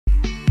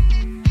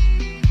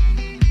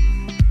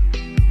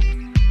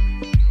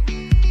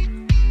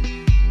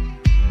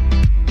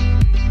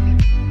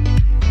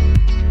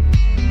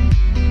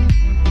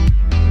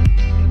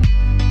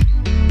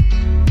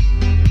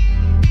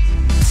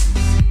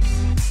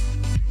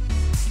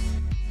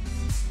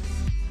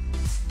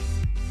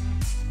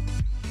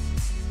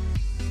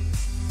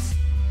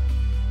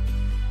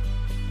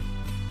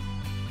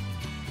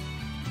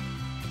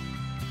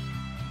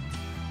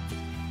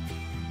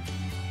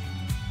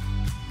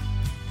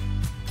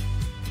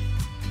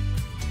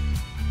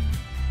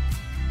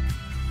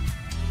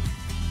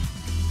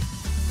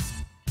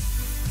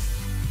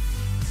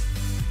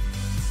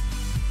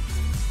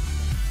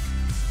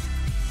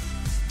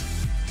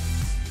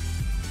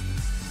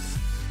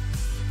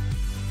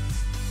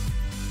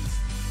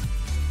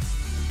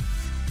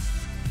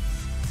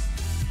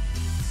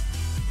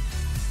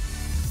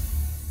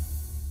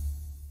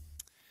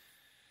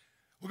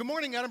Good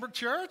morning, Edinburgh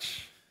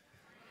Church.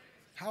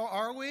 How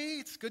are we?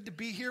 It's good to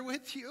be here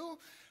with you.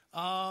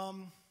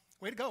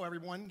 Way to go,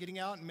 everyone, getting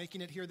out and making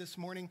it here this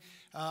morning.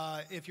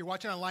 If you're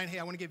watching online, hey,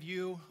 I want to give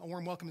you a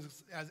warm welcome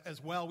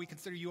as well. We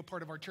consider you a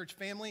part of our church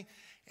family.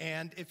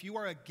 And if you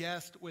are a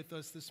guest with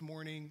us this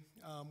morning,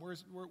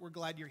 we're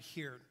glad you're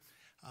here.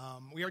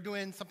 We are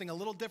doing something a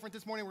little different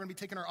this morning. We're going to be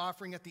taking our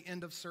offering at the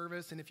end of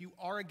service. And if you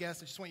are a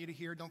guest, I just want you to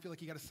hear, don't feel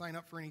like you got to sign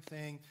up for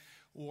anything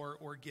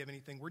or give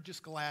anything. We're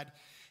just glad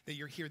that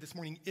you're here. This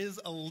morning is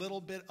a little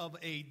bit of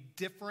a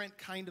different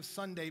kind of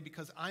Sunday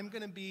because I'm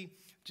going to be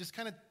just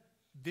kind of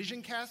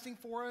vision casting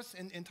for us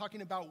and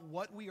talking about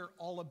what we are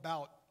all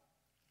about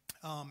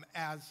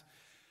as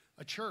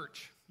a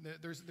church.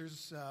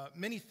 There's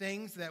many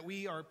things that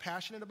we are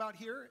passionate about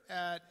here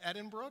at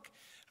Edinburgh.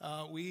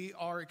 We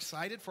are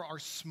excited for our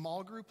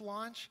small group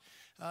launch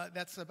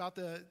that's about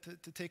to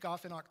take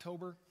off in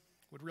October.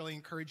 Would really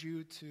encourage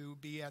you to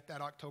be at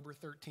that October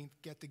 13th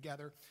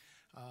get-together,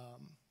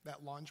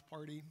 that launch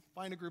party.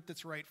 Find a group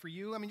that's right for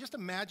you. I mean, just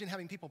imagine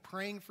having people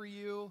praying for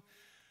you,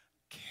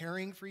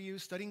 caring for you,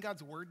 studying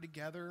God's Word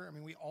together. I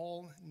mean, we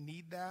all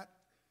need that.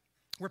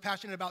 We're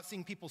passionate about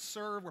seeing people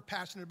serve. We're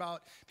passionate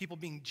about people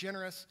being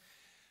generous.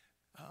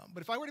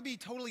 But if I were to be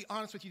totally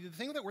honest with you, the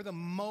thing that we're the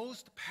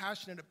most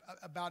passionate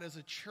about as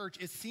a church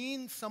is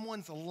seeing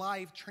someone's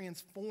life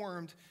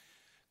transformed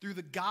through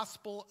the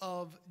gospel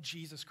of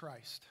Jesus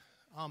Christ.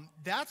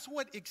 That's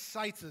what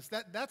excites us.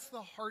 That's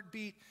the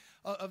heartbeat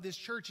of this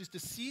church, is to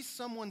see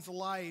someone's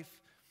life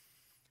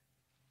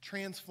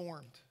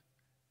transformed.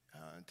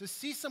 To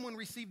see someone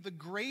receive the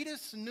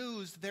greatest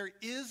news there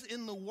is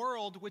in the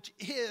world, which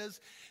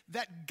is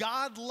that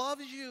God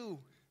loves you.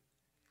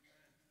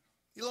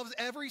 He loves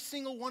every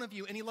single one of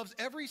you, and He loves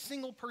every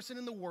single person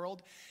in the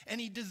world, and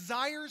He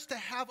desires to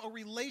have a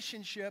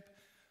relationship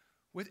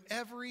with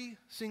every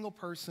single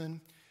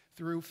person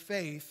through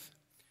faith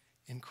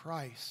in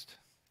Christ.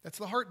 That's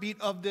the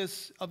heartbeat of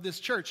this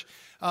church.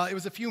 It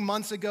was a few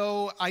months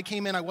ago. I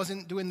came in. I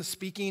wasn't doing the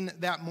speaking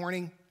that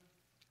morning,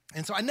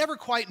 and so I never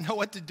quite know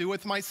what to do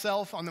with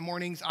myself on the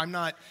mornings. I'm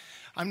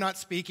not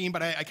speaking,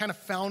 but I kind of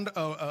found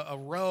a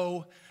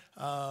row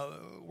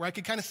where I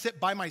could kind of sit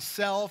by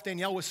myself.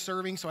 Danielle was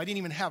serving, so I didn't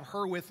even have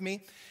her with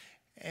me.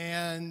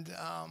 And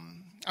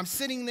I'm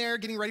sitting there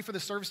getting ready for the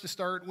service to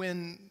start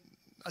when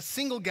a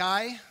single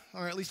guy,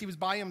 or at least he was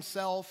by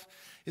himself,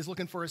 is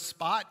looking for a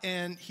spot,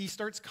 and he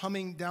starts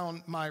coming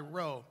down my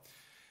row.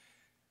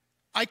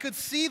 I could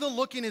see the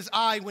look in his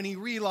eye when he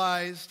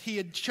realized he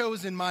had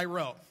chosen my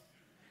row.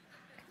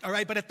 All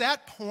right, but at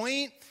that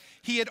point,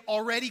 he had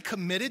already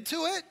committed to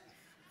it.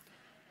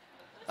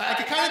 I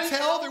could kind of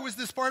tell there was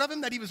this part of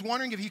him that he was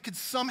wondering if he could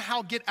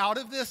somehow get out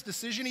of this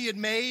decision he had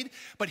made,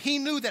 but he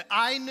knew that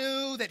I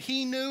knew that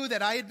he knew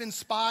that I had been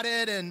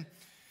spotted, and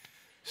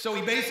so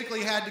he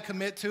basically had to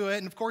commit to it.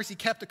 And of course, he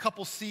kept a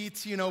couple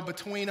seats,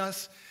 between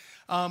us.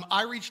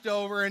 I reached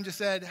over and just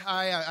said,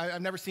 "Hi,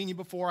 I've never seen you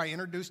before." I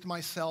introduced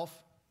myself.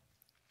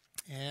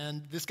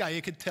 And this guy,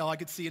 you could tell, I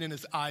could see it in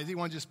his eyes. He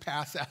wanted to just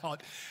pass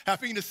out,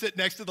 having to sit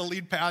next to the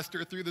lead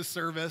pastor through the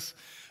service.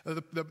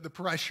 The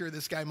pressure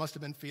this guy must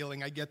have been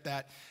feeling, I get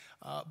that.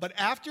 But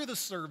after the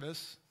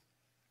service,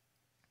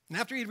 and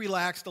after he'd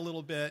relaxed a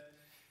little bit,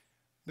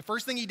 the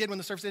first thing he did when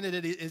the service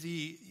ended is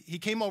he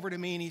came over to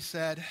me and he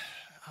said,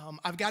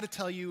 "I've got to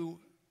tell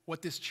you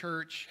what this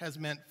church has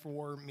meant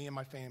for me and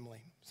my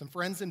family. Some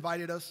friends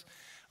invited us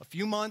a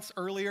few months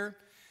earlier,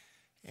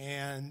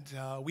 and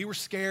we were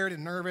scared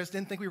and nervous,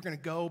 didn't think we were going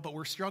to go, but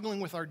we're struggling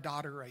with our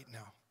daughter right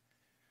now."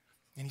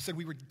 And he said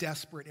we were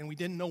desperate and we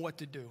didn't know what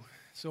to do.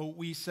 So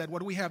we said, "What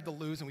do we have to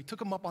lose?" And we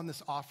took him up on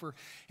this offer.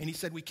 And he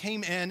said, "We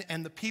came in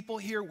and the people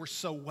here were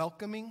so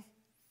welcoming."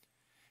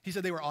 He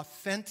said they were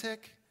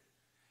authentic.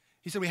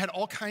 He said we had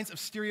all kinds of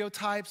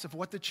stereotypes of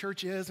what the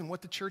church is and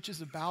what the church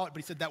is about, but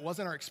he said that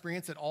wasn't our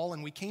experience at all.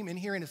 And we came in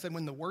here and he said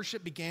when the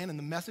worship began and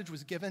the message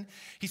was given,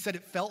 he said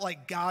it felt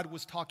like God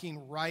was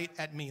talking right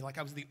at me, like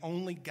I was the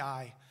only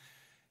guy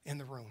in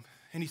the room.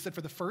 And he said for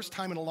the first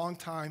time in a long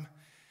time,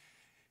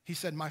 he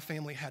said my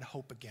family had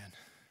hope again.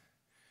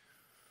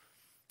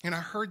 And I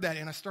heard that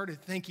and I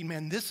started thinking,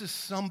 man, this is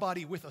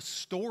somebody with a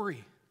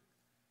story.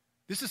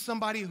 This is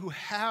somebody who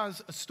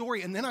has a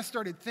story. And then I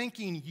started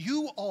thinking,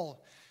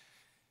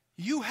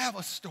 you have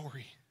a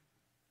story.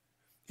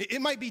 It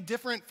might be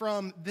different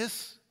from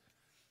this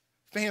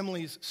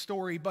family's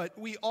story, but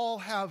we all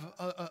have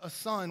a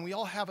son. We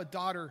all have a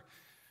daughter.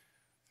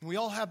 And we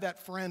all have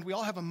that friend. We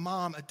all have a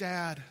mom, a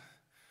dad,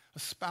 a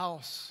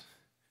spouse.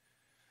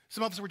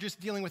 Some of us were just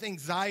dealing with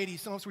anxiety.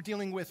 Some of us were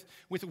dealing with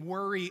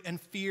worry and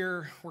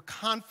fear or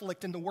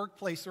conflict in the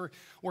workplace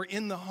or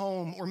in the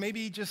home, or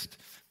maybe just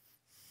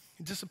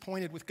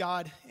disappointed with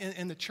God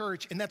in the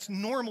church. And that's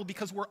normal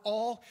because we're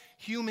all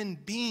human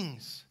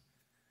beings.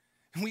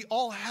 And we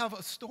all have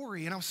a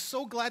story. And I was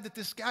so glad that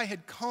this guy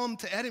had come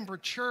to Edinburgh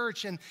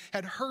Church and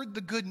had heard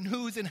the good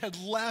news and had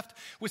left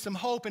with some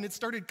hope, and it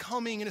started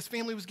coming and his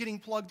family was getting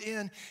plugged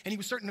in and he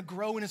was starting to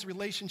grow in his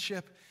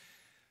relationship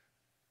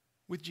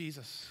with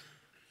Jesus.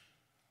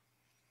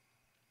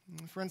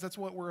 And friends, that's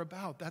what we're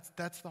about.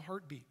 That's the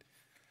heartbeat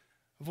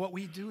of what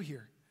we do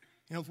here.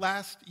 You know,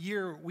 last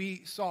year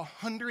we saw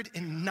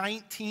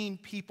 119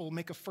 people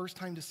make a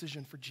first-time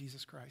decision for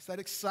Jesus Christ. That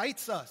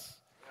excites us.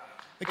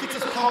 It gets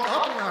us pumped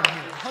up around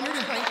here.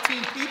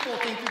 119 people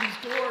came through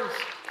these doors.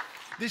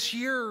 This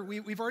year,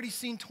 we've already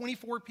seen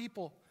 24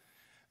 people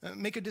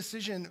make a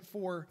decision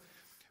for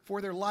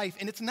their life.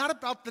 And it's not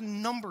about the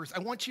numbers. I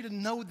want you to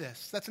know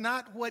this. That's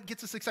not what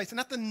gets us excited. It's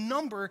not the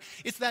number.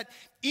 It's that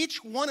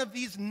each one of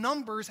these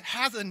numbers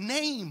has a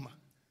name.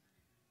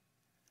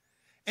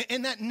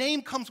 And that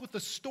name comes with a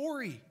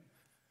story.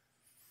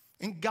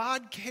 And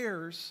God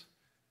cares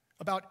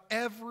about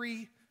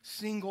every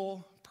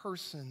single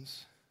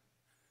person's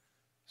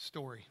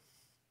story.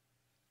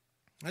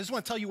 I just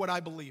want to tell you what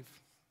I believe.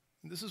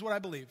 This is what I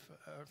believe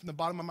from the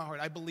bottom of my heart.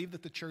 I believe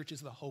that the church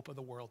is the hope of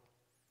the world.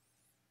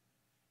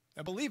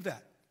 I believe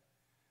that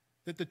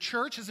the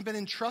church has been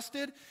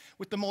entrusted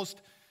with the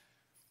most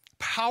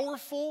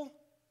powerful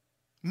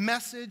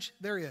message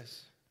there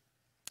is.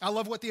 I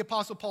love what the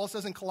Apostle Paul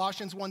says in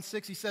Colossians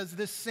 1:6. He says,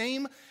 this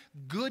same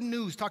good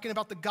news, talking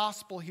about the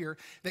gospel here,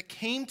 that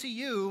came to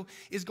you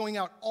is going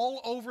out all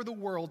over the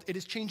world. It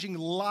is changing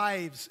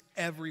lives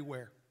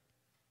everywhere.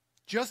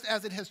 Just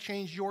as it has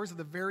changed yours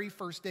the very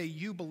first day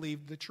you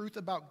believed the truth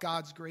about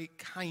God's great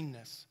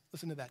kindness.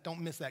 Listen to that.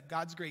 Don't miss that.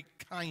 God's great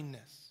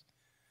kindness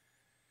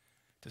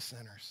to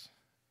sinners.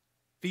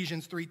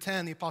 Ephesians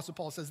 3:10, the Apostle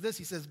Paul says this.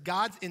 He says,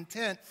 God's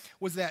intent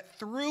was that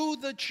through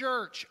the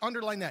church,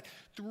 underline that,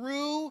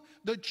 through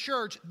the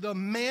church, the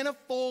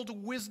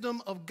manifold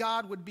wisdom of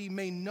God would be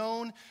made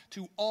known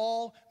to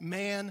all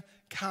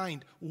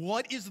mankind.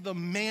 What is the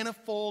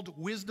manifold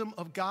wisdom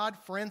of God,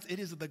 friends? It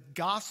is the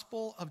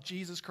gospel of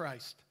Jesus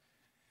Christ.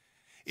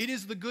 It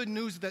is the good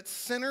news that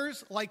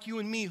sinners like you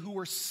and me who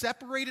were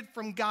separated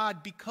from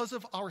God because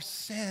of our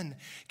sin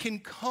can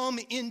come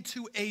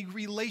into a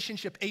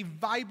relationship, a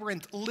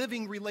vibrant,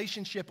 living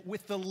relationship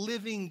with the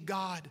living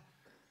God.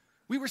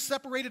 We were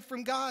separated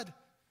from God.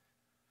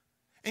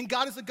 And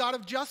God is a God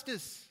of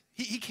justice.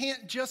 He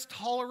can't just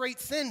tolerate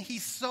sin.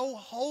 He's so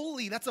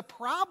holy. That's a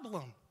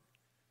problem.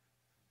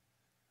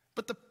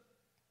 But the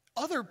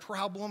other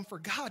problem for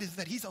God is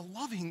that he's a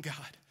loving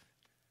God.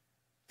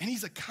 And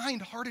he's a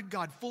kind-hearted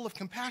God full of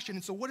compassion.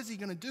 And so what is he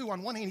going to do?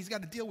 On one hand, he's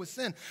got to deal with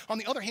sin. On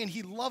the other hand,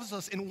 he loves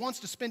us and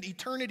wants to spend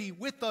eternity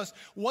with us.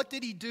 What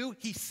did he do?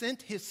 He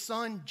sent his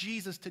son,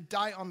 Jesus, to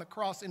die on the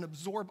cross and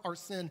absorb our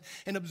sin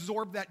and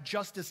absorb that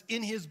justice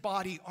in his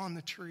body on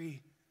the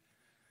tree,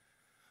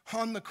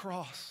 on the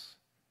cross,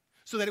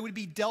 so that it would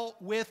be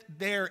dealt with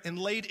there and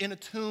laid in a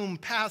tomb,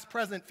 past,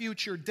 present,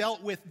 future,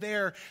 dealt with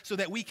there, so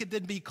that we could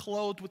then be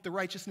clothed with the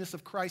righteousness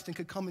of Christ and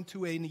could come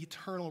into an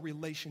eternal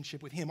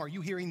relationship with him. Are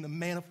you hearing the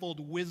manifold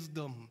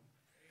wisdom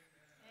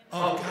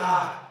of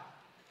God?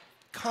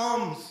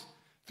 Comes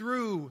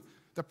through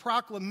the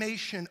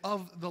proclamation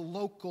of the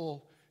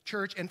local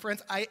church. And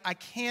friends, I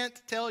can't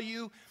tell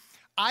you,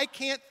 I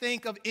can't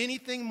think of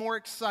anything more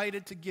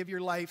excited to give your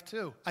life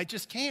to. I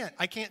just can't.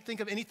 I can't think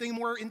of anything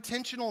more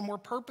intentional, more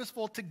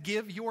purposeful to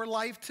give your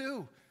life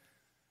to.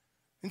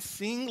 And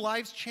seeing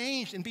lives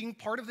changed and being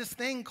part of this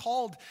thing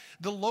called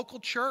the local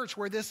church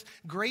where this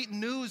great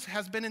news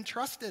has been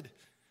entrusted.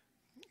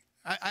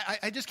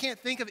 I just can't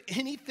think of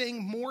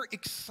anything more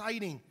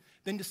exciting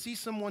than to see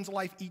someone's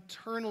life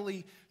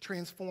eternally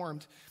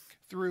transformed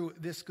through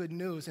this good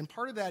news. And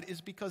part of that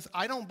is because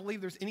I don't believe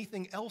there's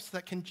anything else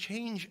that can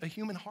change a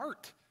human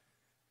heart.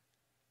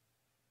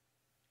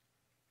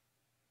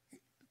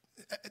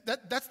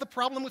 That's the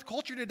problem with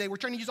culture today. We're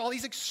trying to use all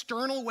these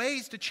external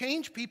ways to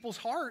change people's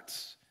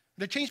hearts,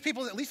 to change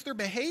people, at least their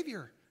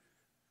behavior.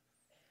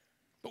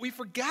 But we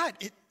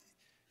forget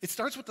it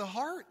starts with the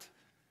heart.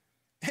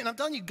 And I'm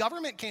telling you,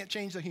 government can't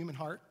change the human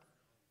heart.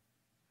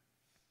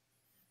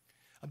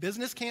 A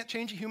business can't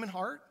change a human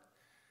heart.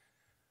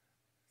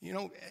 You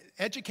know,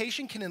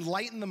 education can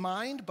enlighten the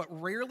mind, but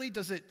rarely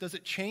does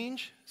it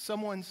change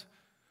someone's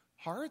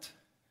heart.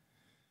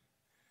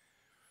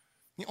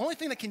 The only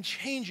thing that can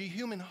change a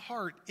human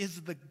heart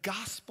is the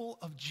gospel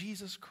of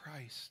Jesus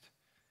Christ.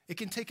 It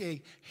can take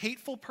a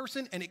hateful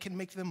person and it can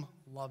make them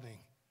loving.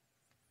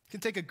 It can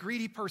take a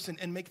greedy person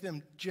and make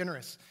them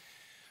generous.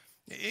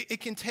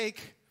 It can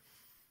take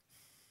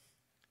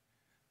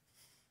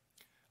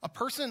a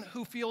person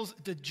who feels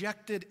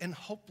dejected and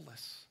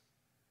hopeless,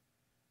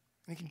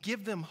 and it can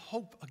give them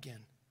hope again.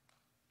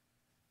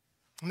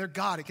 And they're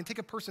God. It can take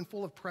a person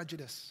full of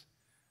prejudice.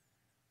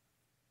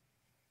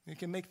 It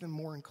can make them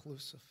more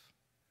inclusive.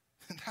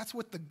 And that's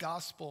what the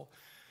gospel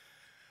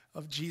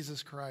of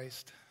Jesus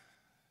Christ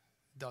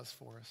does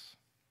for us.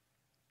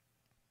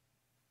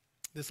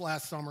 This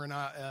last summer in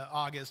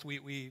August,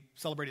 we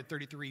celebrated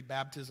 33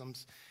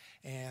 baptisms,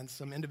 and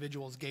some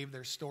individuals gave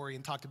their story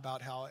and talked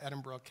about how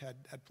Edinbrook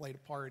had played a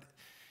part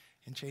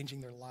in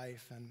changing their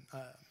life. And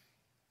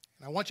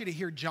I want you to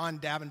hear John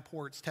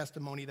Davenport's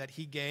testimony that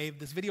he gave.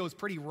 This video is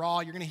pretty raw.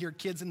 You're going to hear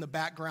kids in the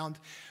background.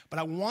 But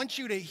I want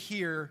you to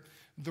hear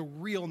the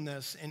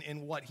realness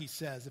in what he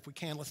says. If we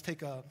can, let's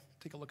take a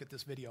look at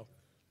this video.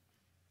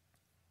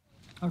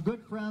 Our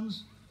good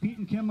friends, Pete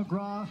and Kim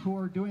McGraw, who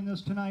are doing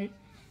this tonight,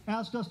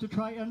 asked us to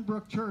try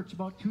Edinbrook Church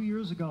about 2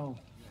 years ago.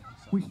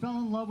 We fell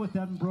in love with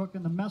Edinbrook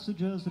and the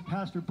messages that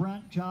Pastor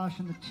Brent, Josh,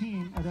 and the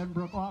team at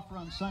Edinbrook offer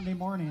on Sunday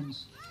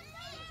mornings.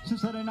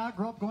 Since I did not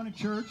grow up going to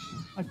church,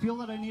 I feel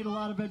that I need a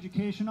lot of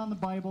education on the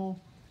Bible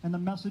and the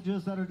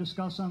messages that are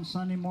discussed on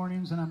Sunday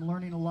mornings, and I'm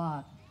learning a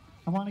lot.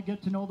 I want to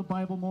get to know the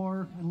Bible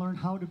more and learn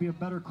how to be a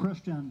better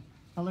Christian.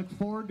 I look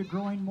forward to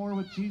growing more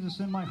with Jesus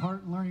in my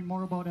heart and learning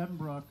more about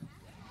Edinbrook.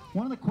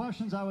 One of the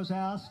questions I was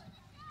asked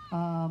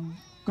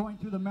going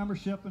through the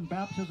membership and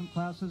baptism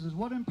classes is,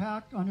 what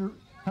impact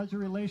has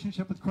your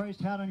relationship with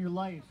Christ had on your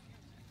life?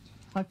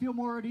 I feel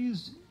more at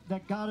ease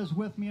that God is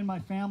with me and my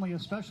family,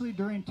 especially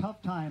during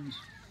tough times.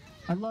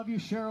 I love you,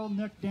 Cheryl,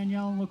 Nick,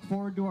 Danielle, and look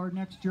forward to our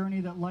next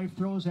journey that life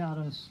throws at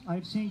us.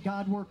 I've seen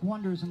God work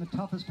wonders in the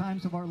toughest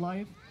times of our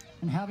life,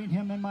 and having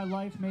him in my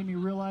life made me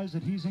realize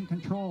that he's in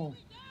control.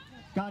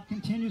 God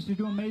continues to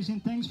do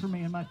amazing things for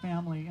me and my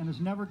family and has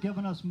never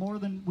given us more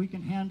than we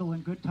can handle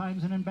in good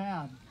times and in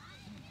bad.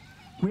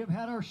 We have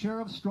had our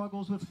share of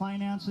struggles with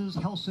finances,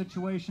 health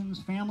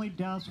situations, family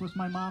deaths with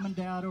my mom and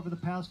dad over the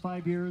past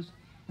 5 years,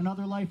 and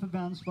other life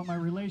events, but my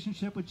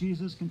relationship with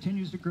Jesus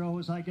continues to grow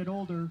as I get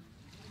older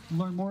and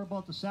learn more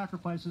about the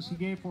sacrifices he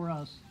gave for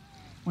us.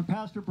 When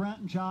Pastor Brent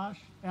and Josh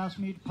asked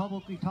me to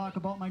publicly talk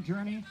about my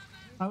journey,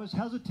 I was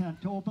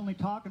hesitant to openly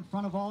talk in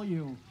front of all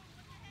you.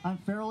 I'm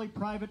a fairly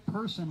private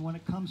person when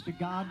it comes to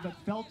God, but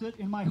felt it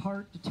in my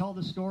heart to tell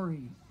the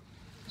story.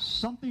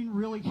 Something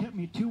really hit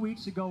me 2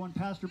 weeks ago when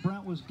Pastor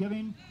Brent was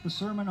giving the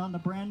sermon on the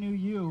Brand New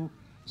You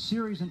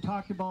series and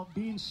talked about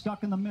being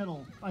stuck in the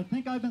middle. I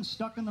think I've been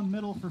stuck in the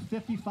middle for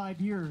 55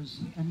 years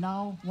and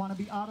now want to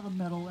be out of the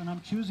middle, and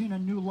I'm choosing a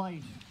new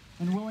life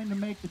and willing to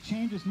make the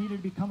changes needed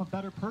to become a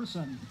better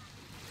person.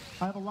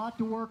 I have a lot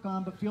to work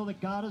on, but feel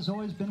that God has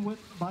always been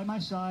by my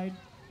side.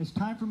 It's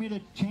time for me to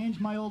change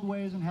my old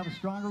ways and have a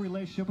stronger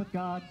relationship with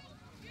God.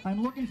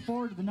 I'm looking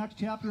forward to the next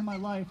chapter of my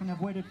life and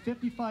have waited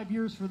 55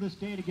 years for this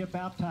day to get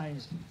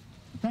baptized.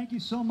 Thank you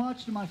so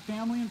much to my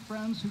family and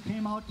friends who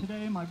came out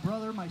today. My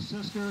brother, my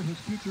sister, his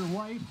future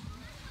wife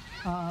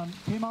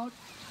came out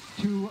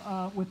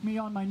with me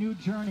on my new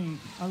journey.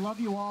 I love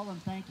you all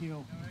and thank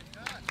you.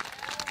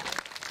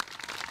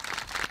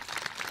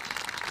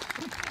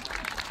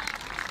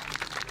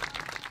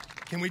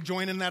 Can we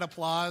join in that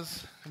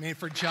applause? I mean,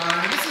 for John.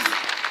 This is,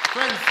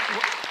 friends,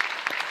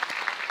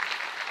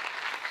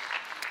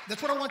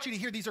 that's what I want you to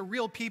hear. These are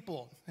real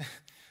people,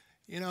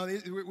 you know,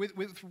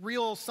 with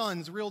real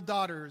sons, real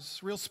daughters,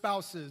 real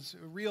spouses,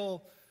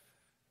 real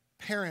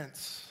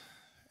parents.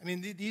 I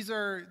mean, these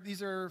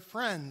are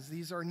friends.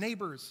 These are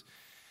neighbors.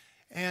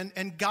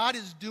 And God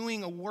is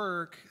doing a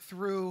work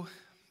through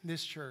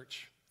this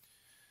church.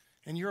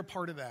 And you're a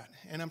part of that.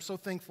 And I'm so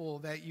thankful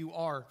that you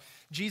are.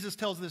 Jesus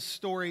tells this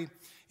story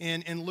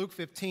in Luke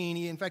 15.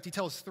 In fact, he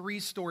tells 3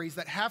 stories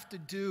that have to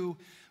do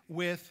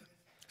with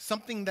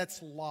something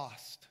that's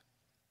lost.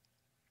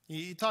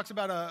 He talks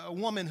about a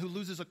woman who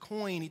loses a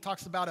coin. He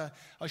talks about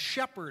a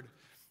shepherd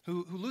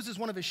who loses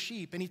one of his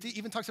sheep. And he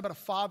even talks about a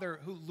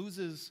father who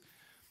loses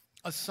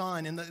a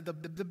son. And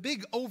the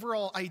big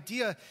overall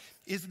idea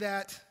is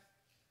that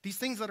these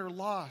things that are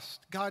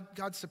lost,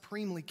 God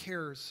supremely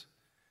cares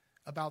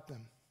about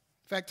them.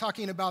 In fact,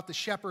 talking about the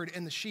shepherd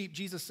and the sheep,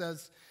 Jesus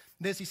says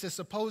this. He says,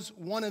 suppose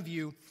one of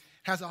you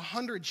has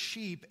 100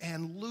 sheep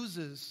and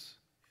loses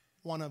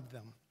one of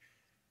them.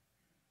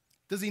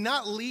 Does he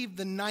not leave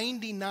the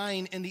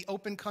 99 in the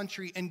open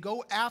country and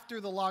go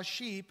after the lost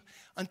sheep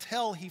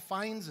until he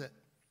finds it?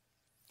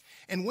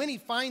 And when he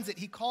finds it,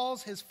 he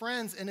calls his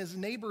friends and his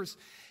neighbors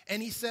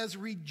and he says,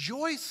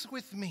 rejoice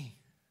with me.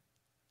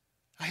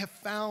 I have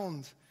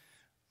found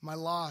my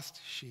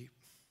lost sheep.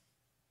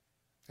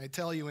 I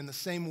tell you, in the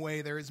same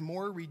way, there is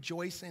more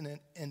rejoicing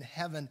in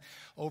heaven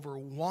over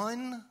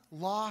one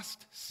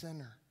lost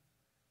sinner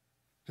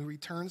who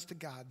returns to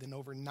God than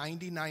over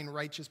 99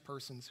 righteous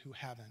persons who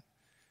haven't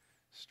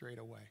strayed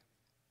away.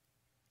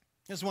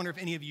 I just wonder if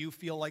any of you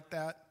feel like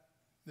that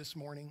this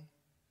morning.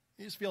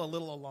 You just feel a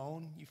little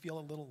alone. You feel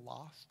a little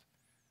lost.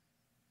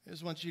 I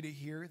just want you to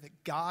hear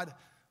that God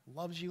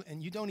loves you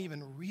and you don't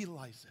even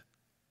realize it.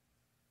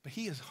 But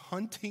he is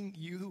hunting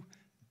you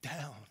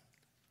down.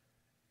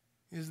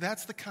 Because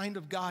that's the kind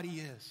of God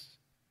he is.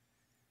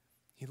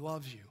 He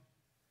loves you.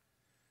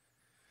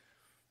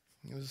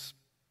 It was,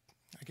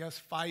 I guess,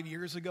 5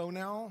 years ago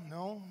now.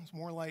 No, it was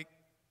more like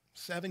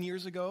 7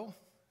 years ago.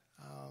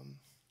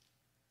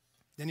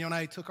 Danielle and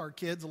I took our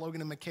kids, Logan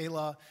and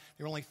Michaela,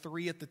 they were only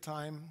 3 at the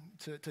time,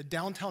 to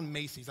downtown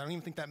Macy's. I don't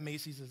even think that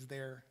Macy's is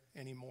there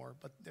anymore.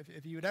 But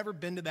if you had ever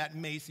been to that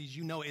Macy's,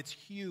 you know it's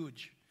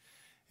huge.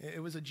 It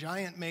was a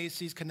giant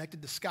Macy's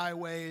connected to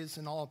Skyways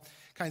and all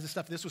kinds of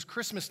stuff. This was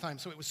Christmas time,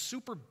 so it was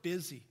super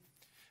busy.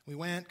 We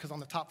went because on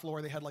the top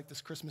floor they had like this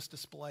Christmas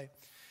display.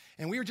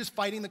 And we were just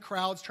fighting the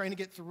crowds, trying to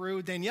get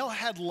through. Danielle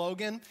had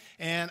Logan,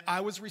 and I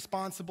was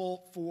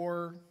responsible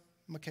for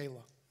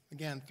Michaela.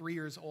 Again, 3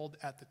 years old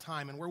at the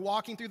time. And we're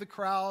walking through the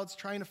crowds,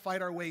 trying to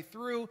fight our way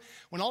through,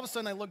 when all of a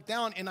sudden I look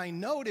down and I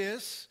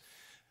notice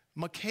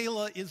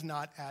Michaela is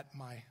not at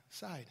my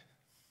side.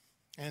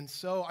 And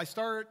so I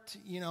start,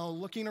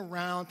 looking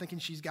around, thinking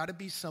she's got to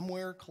be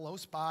somewhere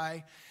close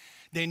by.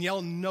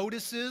 Danielle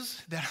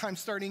notices that I'm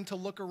starting to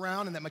look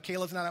around and that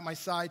Michaela's not at my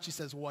side. She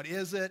says, "What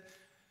is it?"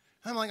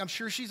 I'm like, "I'm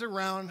sure she's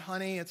around,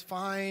 honey. It's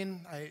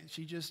fine.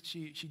 She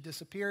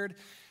disappeared,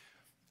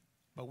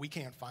 but we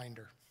can't find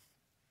her."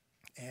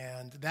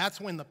 And that's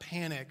when the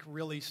panic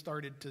really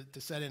started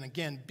to set in.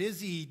 Again,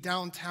 busy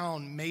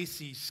downtown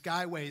Macy's,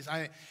 Skyways.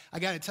 I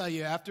got to tell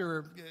you,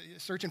 after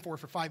searching for her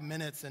for 5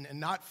 minutes and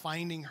not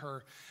finding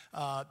her,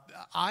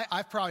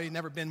 I've probably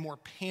never been more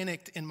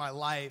panicked in my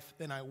life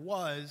than I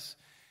was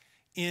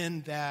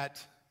in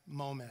that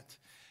moment.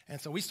 And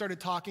so we started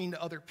talking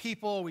to other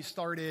people. We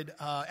started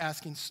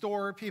asking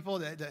store people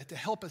to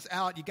help us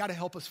out. You got to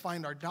help us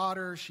find our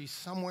daughter. She's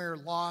somewhere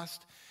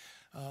lost.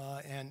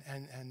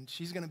 And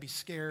she's going to be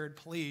scared.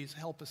 Please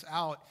help us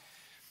out.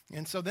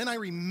 And so then I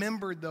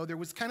remembered, though, there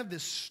was kind of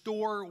this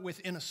store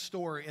within a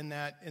store in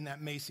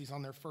that Macy's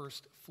on their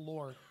first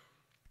floor.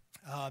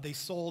 They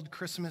sold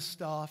Christmas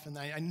stuff, and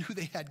I knew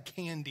they had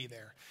candy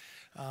there.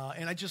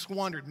 And I just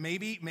wondered,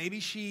 maybe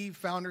she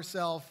found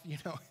herself,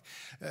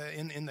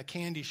 in the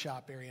candy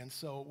shop area. And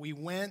so we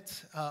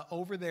went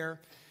over there,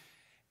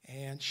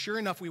 and sure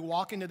enough, we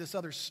walk into this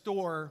other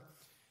store,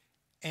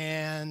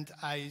 and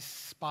I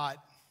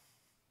spot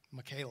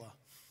Michaela.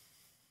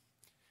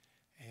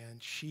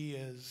 And she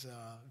is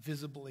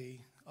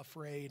visibly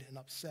afraid and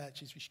upset.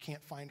 She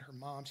can't find her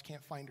mom. She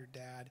can't find her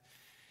dad.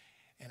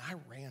 And I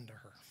ran to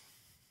her.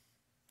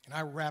 And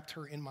I wrapped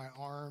her in my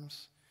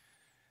arms.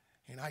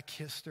 And I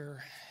kissed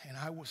her. And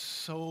I was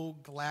so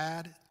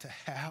glad to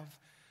have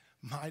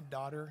my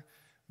daughter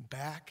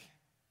back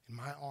in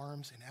my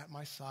arms and at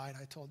my side.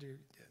 I told her,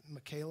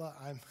 "Michaela,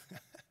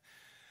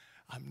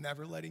 I'm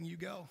never letting you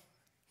go.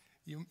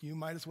 You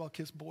might as well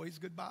kiss boys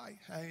goodbye.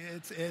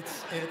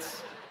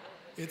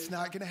 It's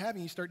not going to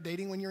happen. You start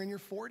dating when you're in your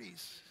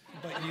 40s,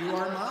 but you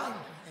are mine."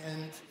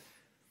 And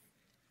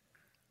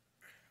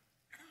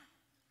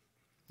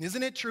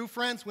isn't it true,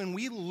 friends, when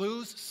we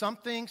lose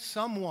something,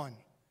 someone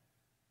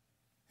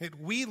that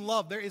we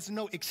love, there is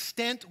no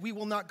extent we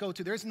will not go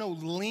to. There is no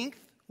length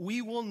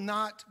we will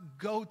not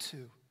go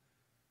to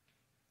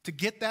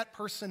get that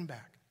person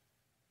back.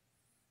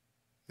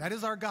 That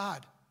is our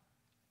God.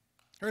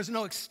 There is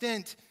no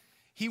extent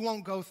He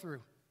won't go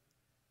through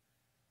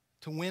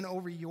to win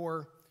over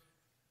your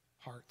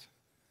heart.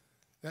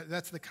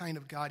 That's the kind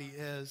of God He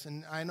is.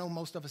 And I know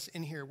most of us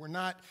in here, we're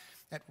not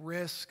at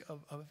risk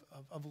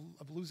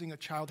of losing a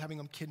child, having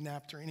them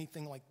kidnapped or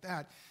anything like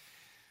that.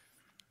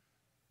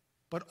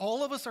 But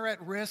all of us are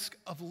at risk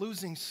of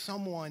losing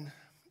someone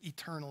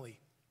eternally.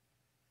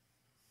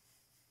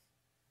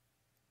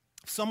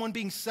 Someone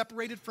being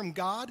separated from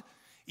God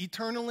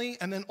eternally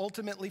and then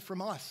ultimately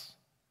from us.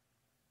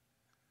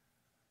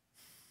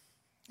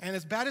 And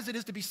as bad as it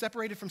is to be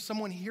separated from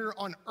someone here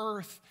on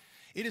earth,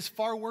 it is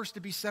far worse to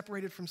be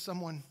separated from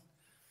someone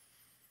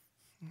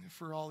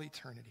for all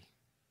eternity.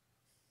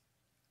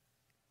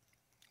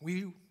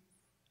 We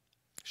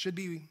should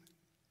be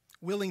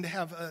willing to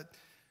have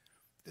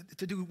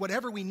to do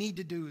whatever we need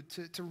to do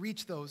to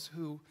reach those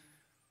who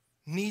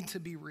need to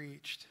be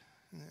reached.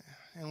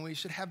 And we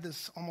should have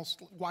this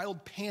almost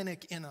wild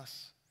panic in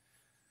us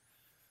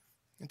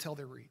until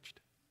they're reached.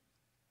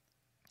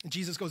 And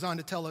Jesus goes on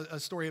to tell a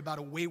story about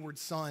a wayward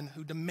son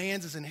who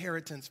demands his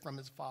inheritance from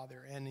his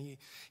father. And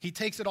he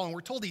takes it all. And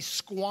we're told he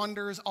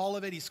squanders all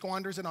of it. He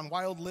squanders it on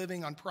wild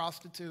living, on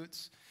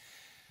prostitutes.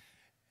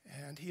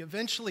 And he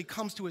eventually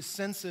comes to his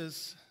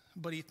senses,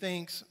 but he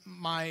thinks,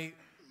 my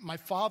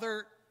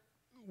father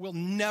will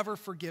never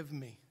forgive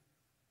me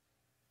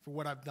for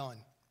what I've done.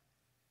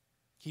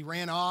 He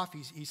ran off.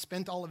 He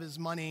spent all of his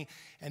money.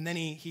 And then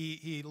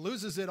he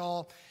loses it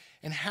all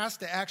and has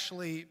to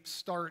actually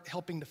start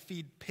helping to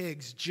feed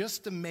pigs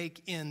just to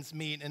make ends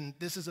meet. And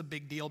this is a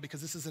big deal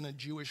because this is in a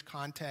Jewish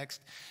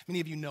context. Many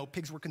of you know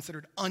pigs were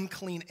considered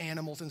unclean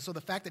animals. And so the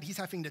fact that he's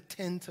having to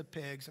tend to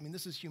pigs,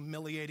 this is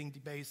humiliating,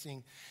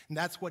 debasing. And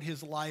that's what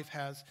his life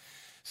has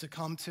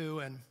succumbed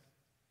to. And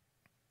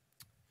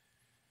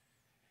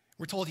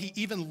we're told he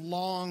even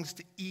longs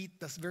to eat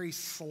this very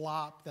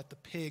slop that the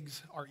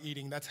pigs are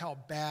eating. That's how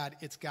bad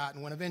it's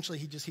gotten. When eventually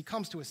he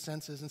comes to his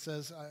senses and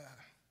says,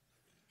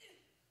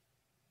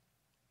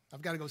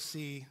 I've got to go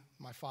see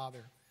my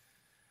father.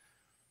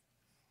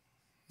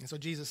 And so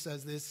Jesus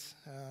says this,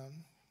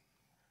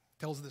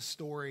 tells this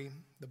story.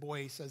 The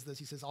boy says this.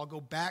 He says, I'll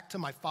go back to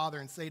my father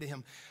and say to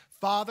him,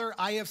 Father,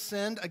 I have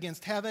sinned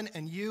against heaven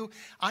and you.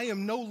 I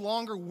am no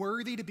longer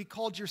worthy to be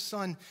called your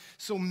son,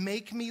 so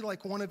make me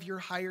like one of your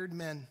hired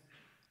men.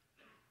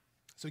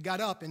 So he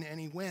got up and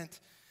he went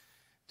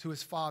to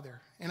his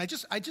father. And I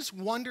just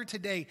wonder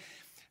today,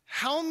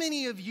 how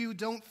many of you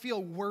don't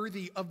feel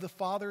worthy of the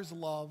Father's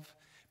love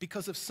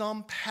because of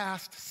some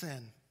past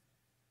sin?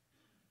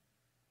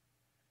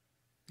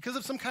 Because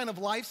of some kind of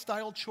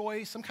lifestyle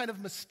choice, some kind of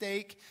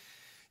mistake,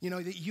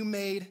 that you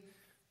made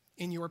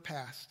in your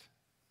past.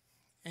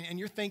 And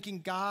you're thinking,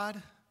 God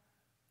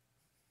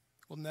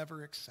will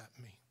never accept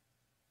me.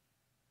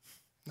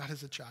 Not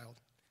as a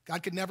child.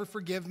 God could never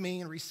forgive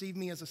me and receive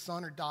me as a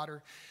son or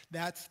daughter.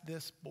 That's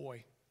this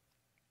boy.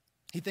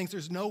 He thinks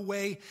there's no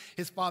way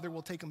his father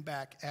will take him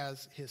back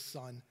as his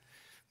son.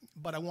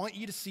 But I want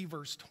you to see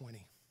verse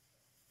 20,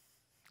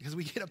 because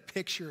we get a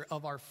picture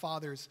of our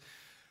Father's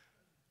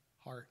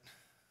heart.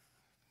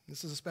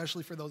 This is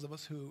especially for those of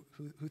us who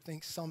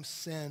think some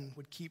sin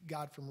would keep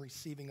God from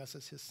receiving us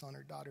as his son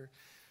or daughter.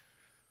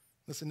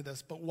 Listen to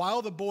this. But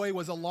while the boy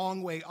was a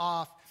long way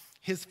off,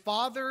 his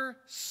father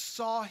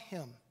saw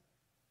him.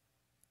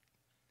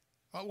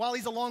 While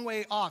he's a long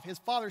way off, his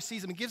father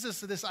sees him. It gives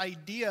us this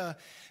idea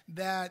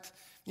that,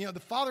 the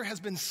father has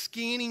been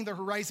scanning the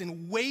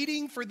horizon,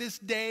 waiting for this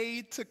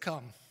day to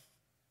come,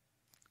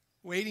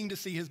 waiting to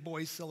see his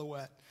boy's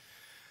silhouette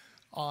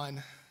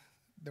on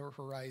the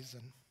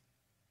horizon.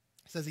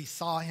 It says he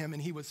saw him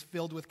and he was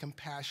filled with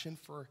compassion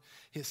for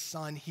his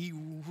son. He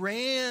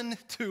ran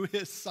to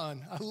his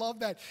son. I love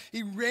that.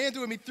 He ran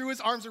to him. He threw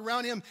his arms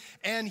around him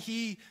and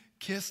he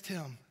kissed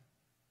him.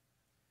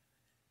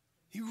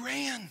 He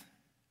ran.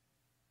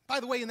 By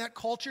the way, in that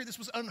culture, this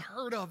was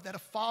unheard of, that a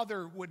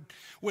father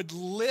would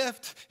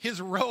lift his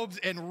robes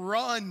and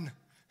run.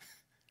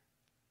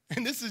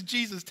 And this is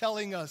Jesus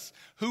telling us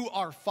who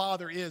our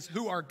Father is,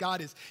 who our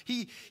God is.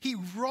 He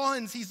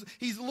runs.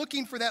 He's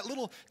looking for that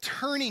little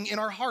turning in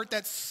our heart,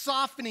 that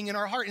softening in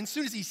our heart. And as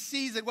soon as he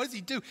sees it, what does he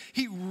do?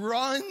 He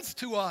runs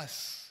to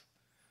us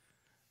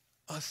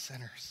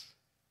sinners.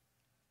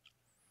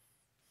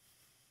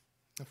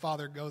 The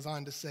father goes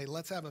on to say,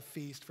 let's have a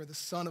feast, for the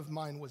son of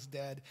mine was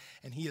dead,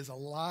 and he is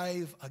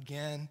alive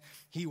again.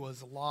 He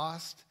was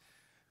lost,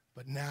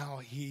 but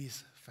now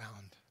he's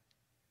found.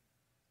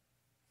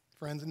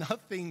 Friends,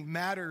 nothing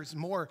matters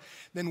more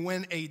than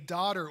when a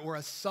daughter or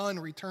a son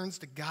returns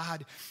to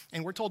God.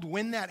 And we're told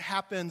when that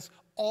happens,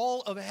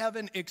 all of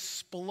heaven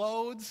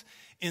explodes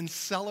in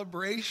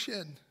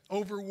celebration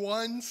over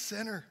one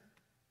sinner.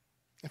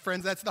 And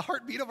friends, that's the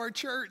heartbeat of our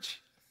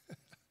church.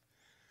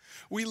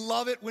 We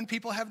love it when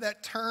people have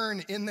that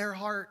turn in their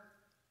heart.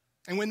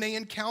 And when they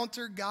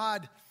encounter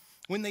God,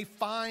 when they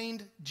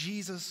find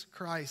Jesus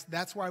Christ.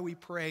 That's why we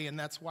pray and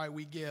that's why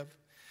we give.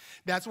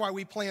 That's why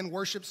we plan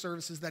worship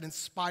services that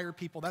inspire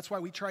people. That's why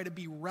we try to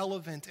be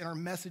relevant in our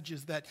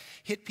messages that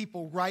hit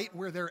people right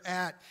where they're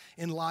at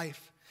in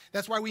life.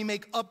 That's why we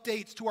make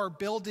updates to our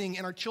building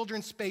and our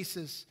children's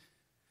spaces.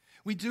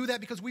 We do that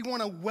because we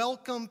want to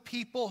welcome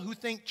people who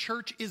think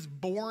church is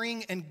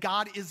boring and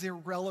God is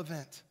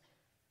irrelevant.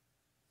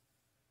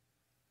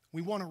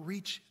 We want to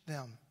reach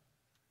them.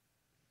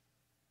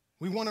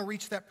 We want to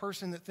reach that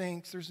person that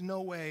thinks there's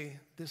no way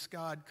this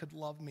God could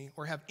love me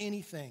or have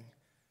anything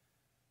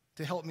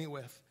to help me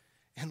with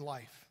in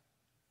life.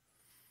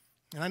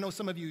 And I know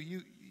some of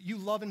you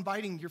love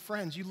inviting your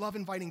friends. You love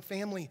inviting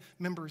family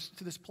members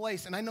to this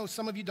place. And I know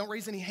some of you, don't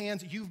raise any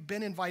hands, you've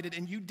been invited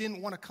and you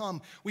didn't want to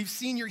come. We've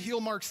seen your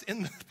heel marks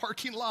in the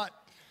parking lot.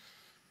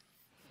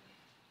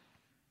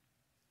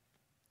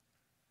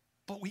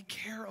 But we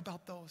care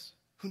about those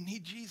who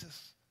need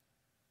Jesus.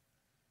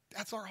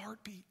 That's our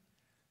heartbeat.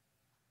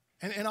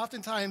 And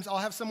oftentimes I'll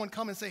have someone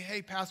come and say,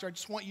 hey, Pastor, I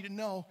just want you to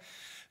know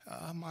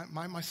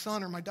my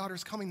son or my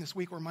daughter's coming this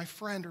week, or my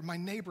friend or my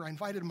neighbor I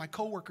invited, my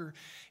coworker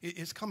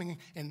is coming,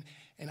 and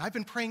I've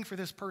been praying for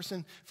this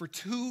person for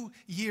 2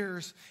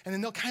 years, and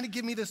then they'll kind of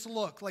give me this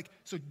look like,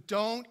 so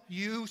don't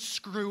you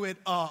screw it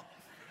up.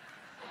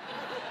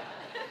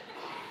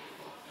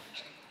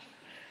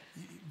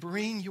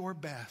 Bring your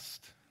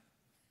best.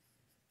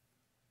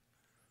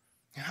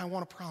 And I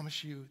want to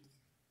promise you,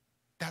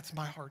 that's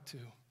my heart too.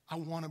 I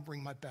want to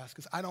bring my best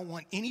because I don't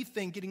want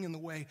anything getting in the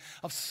way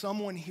of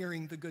someone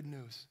hearing the good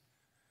news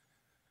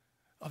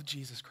of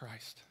Jesus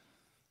Christ.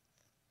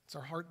 It's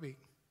our heartbeat.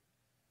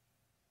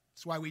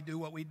 It's why we do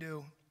what we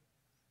do.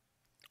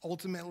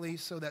 Ultimately,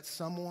 so that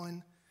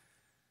someone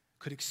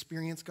could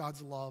experience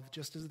God's love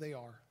just as they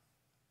are,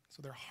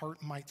 so their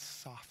heart might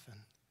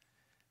soften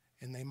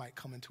and they might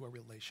come into a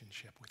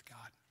relationship with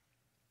God.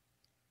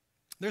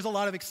 There's a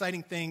lot of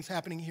exciting things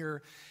happening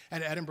here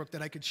at Edinbrook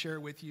that I could share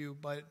with you,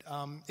 but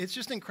it's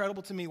just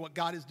incredible to me what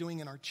God is doing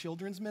in our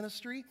children's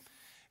ministry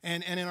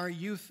and in our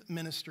youth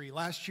ministry.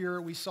 Last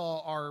year, we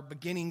saw our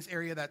beginnings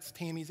area, that's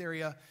Tammy's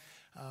area,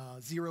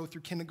 0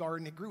 through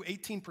kindergarten. It grew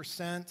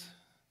 18%.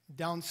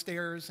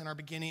 Downstairs in our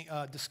beginning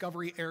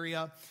discovery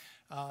area,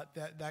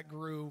 that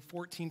grew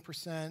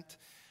 14%.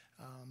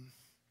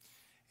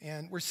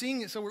 And we're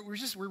seeing, so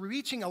we're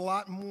reaching a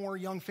lot more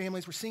young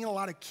families. We're seeing a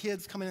lot of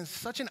kids coming in. It's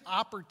such an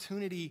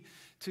opportunity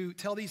to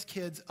tell these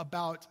kids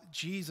about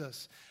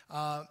Jesus.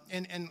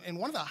 And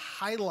one of the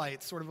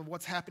highlights sort of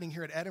what's happening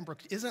here at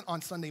Edinbrook isn't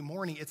on Sunday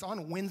morning. It's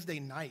on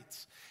Wednesday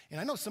nights. And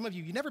I know some of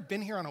you've never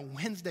been here on a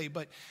Wednesday,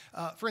 but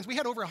friends, we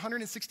had over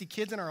 160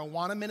 kids in our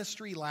Awana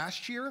ministry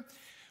last year.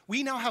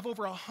 We now have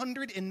over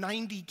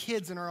 190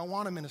 kids in our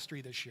Awana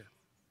ministry this year.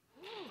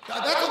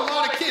 That's a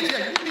lot of kids.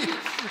 Yeah,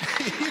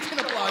 you can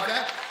applaud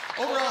that.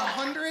 Over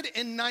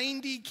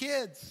 190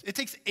 kids. It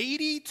takes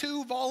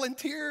 82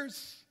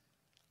 volunteers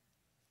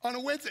on a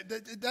Wednesday.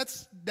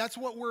 That's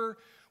what we're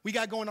we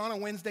got going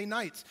on Wednesday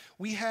nights.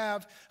 We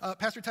have,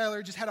 Pastor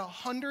Tyler just had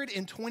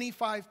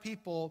 125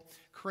 people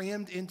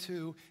crammed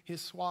into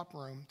his swap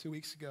room 2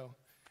 weeks ago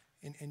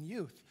in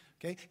youth.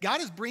 Okay? God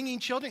is bringing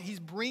children. He's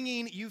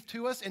bringing youth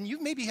to us, and you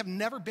maybe have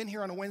never been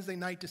here on a Wednesday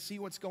night to see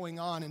what's going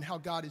on and how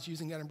God is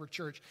using Edinburgh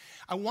Church.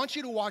 I want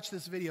you to watch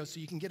this video so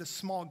you can get a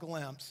small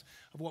glimpse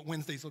of what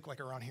Wednesdays look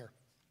like around here.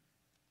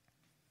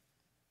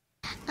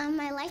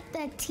 I like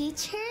the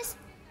teachers.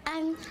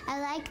 I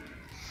like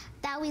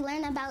that we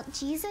learn about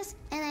Jesus,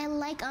 and I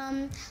like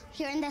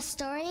hearing the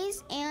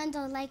stories, and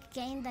I like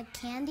getting the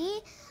candy,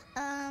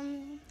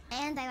 and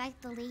I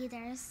like the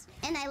leaders,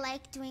 and I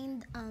like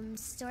doing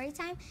story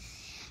time.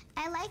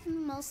 I like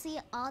mostly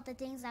all the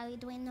things that we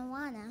do in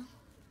Nu'uana.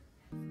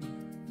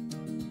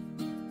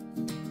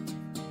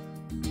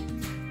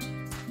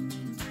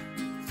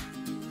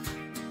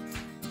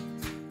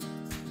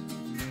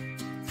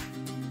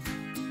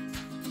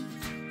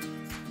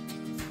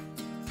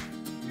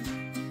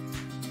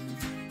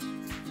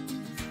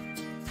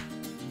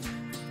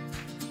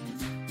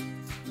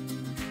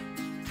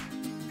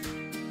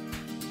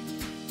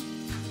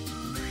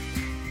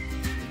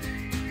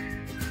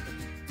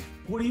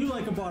 What do you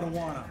like about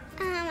Awana?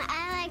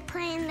 I like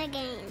playing the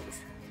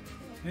games.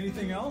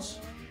 Anything else?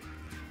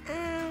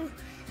 I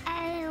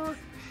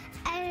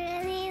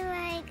really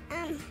like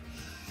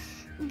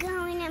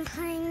going and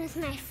playing with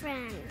my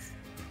friends.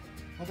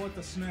 How about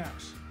the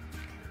snacks?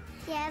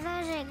 Yeah,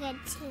 those are good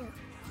too.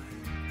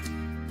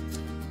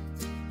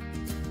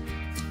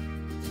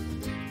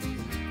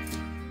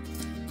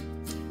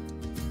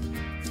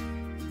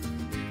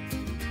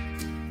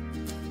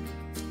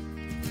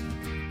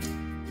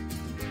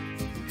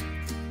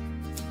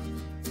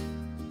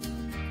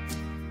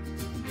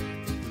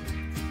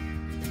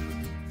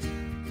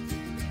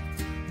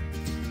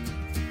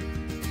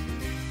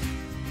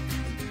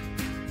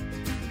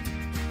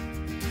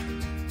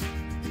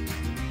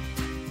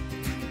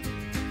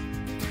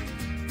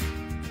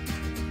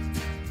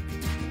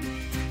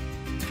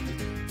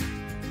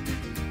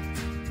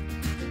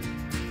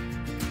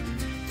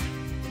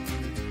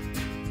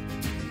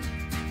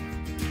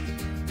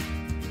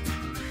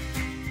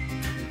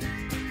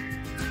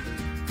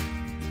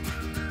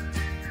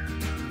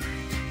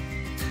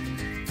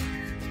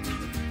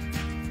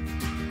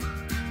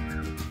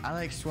 I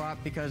like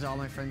SWAP because all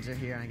my friends are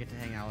here and I get to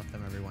hang out with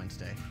them every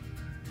Wednesday.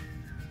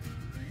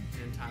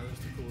 And Tyler's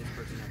the coolest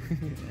person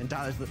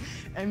ever.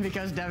 and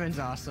because Devin's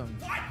awesome.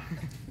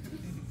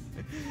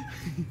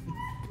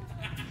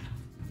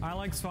 I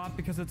like SWAP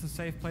because it's a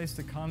safe place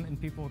to come and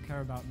people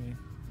care about me.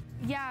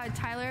 Yeah,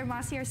 Tyler and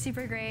Mossy are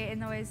super great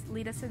and always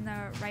lead us in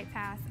the right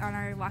path on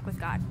our walk with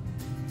God.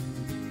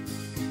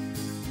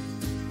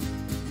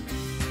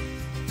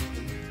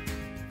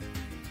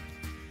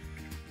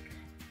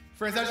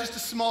 Friends, that's just a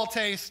small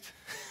taste.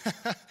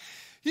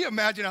 You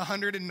imagine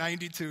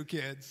 192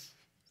 kids.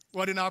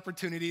 What an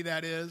opportunity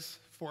that is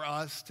for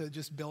us to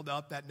just build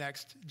up that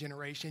next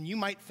generation. You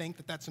might think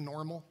that that's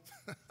normal.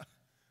 Let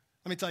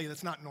me tell you,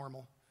 that's not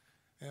normal.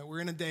 We're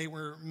in a day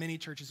where many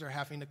churches are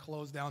having to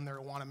close down their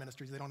Awana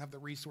ministries. They don't have the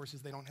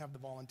resources. They don't have the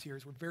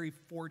volunteers. We're very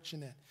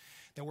fortunate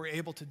that we're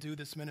able to do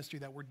this ministry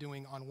that we're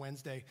doing on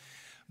Wednesday.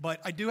 But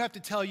I do have to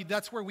tell you,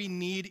 that's where we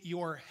need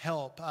your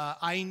help.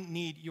 I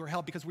need your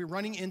help because we're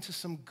running into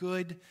some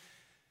good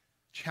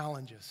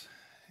challenges.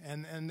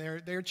 And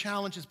they're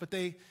challenges, but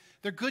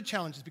they're good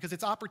challenges because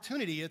it's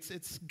opportunity.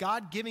 It's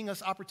God giving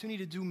us opportunity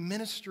to do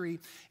ministry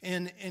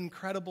in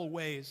incredible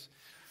ways.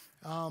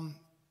 As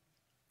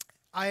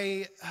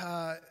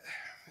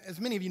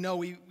many of you know,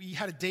 we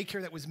had a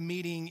daycare that was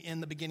meeting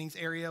in the Beginnings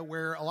area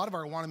where a lot of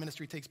our Awana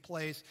ministry takes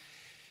place.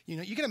 You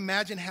know, you can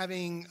imagine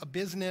having a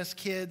business,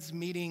 kids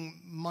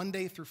meeting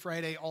Monday through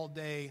Friday all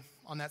day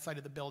on that side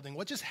of the building.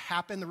 What just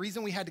happened, the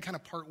reason we had to kind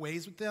of part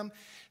ways with them,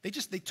 they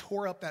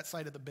tore up that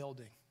side of the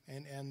building.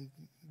 And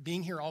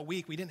being here all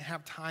week, we didn't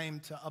have time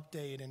to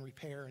update and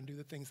repair and do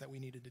the things that we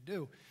needed to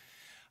do.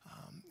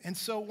 And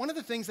so one of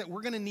the things that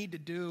we're going to need to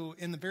do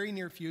in the very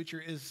near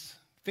future is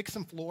fix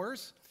some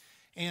floors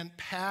and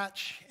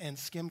patch and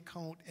skim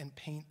coat and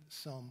paint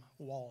some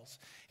walls.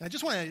 And I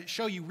just want to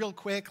show you real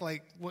quick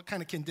like what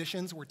kind of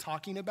conditions we're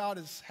talking about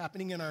is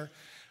happening in our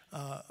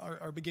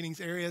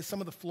Beginnings area. Some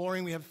of the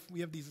flooring, we have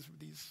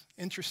these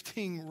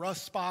interesting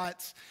rust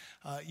spots.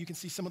 You can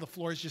see some of the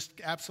floors just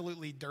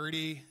absolutely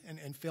dirty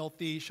and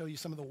filthy. Show you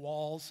some of the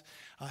walls,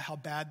 how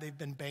bad they've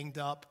been banged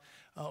up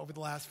over the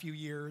last few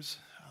years.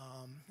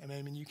 I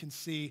mean, you can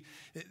see,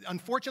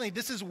 unfortunately,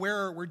 this is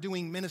where we're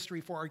doing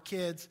ministry for our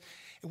kids.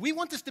 We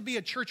want this to be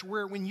a church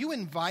where when you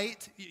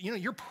invite,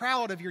 you're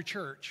proud of your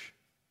church.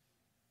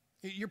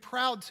 You're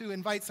proud to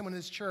invite someone to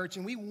this church,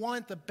 and we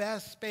want the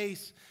best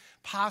space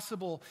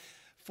possible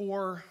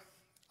for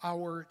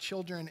our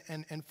children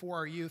and for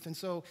our youth. And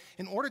so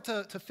in order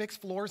to fix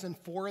floors in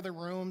 4 of the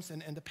rooms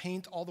and to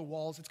paint all the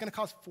walls, it's going to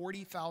cost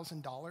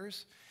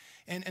 $40,000.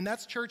 And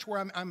that's church where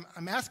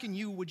I'm asking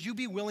you, would you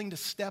be willing to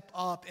step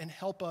up and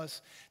help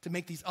us to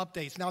make these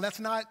updates? Now,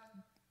 that's not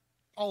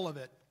all of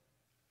it.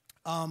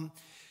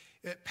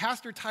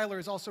 Pastor Tyler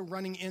is also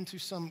running into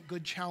some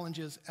good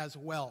challenges as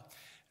well.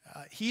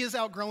 He is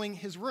outgrowing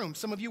his room.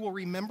 Some of you will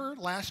remember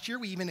last year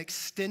we even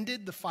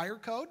extended the fire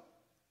code.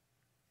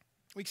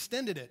 We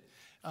extended it.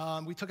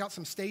 We took out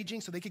some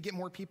staging so they could get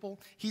more people.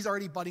 He's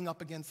already butting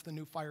up against the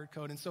new fire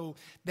code. And so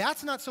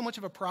that's not so much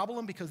of a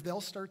problem because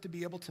they'll start to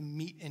be able to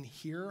meet in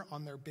here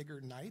on their bigger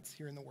nights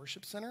here in the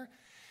worship center.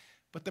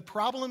 But the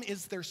problem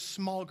is their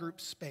small group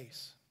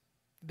space.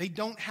 They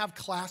don't have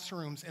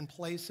classrooms and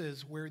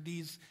places where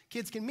these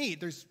kids can meet.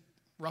 There's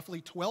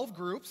roughly 12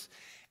 groups.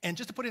 And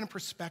just to put it in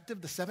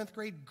perspective, the 7th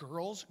grade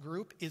girls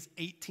group is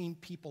 18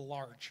 people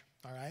large,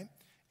 all right?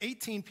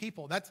 18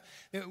 people.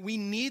 We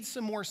need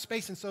some more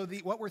space. And so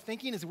what we're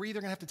thinking is we're either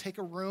going to have to take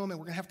a room and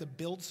we're going to have to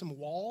build some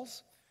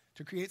walls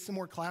to create some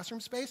more classroom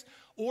space,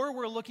 or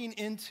we're looking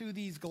into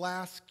these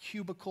glass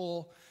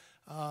cubicle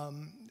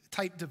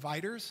type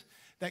dividers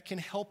that can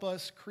help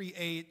us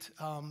create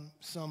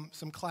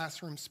some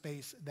classroom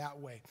space that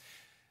way.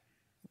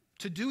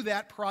 To do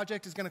that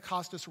project is going to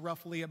cost us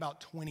roughly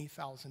about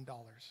 $20,000.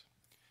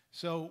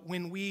 So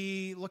when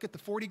we look at the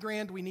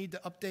 $40,000, we need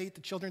to update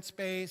the children's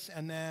space,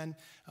 and then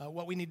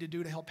what we need to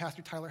do to help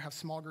Pastor Tyler have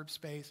small group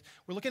space.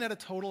 We're looking at a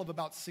total of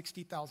about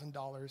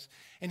 $60,000.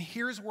 And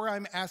here's where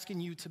I'm asking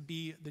you to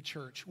be the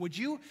church. Would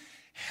you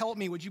help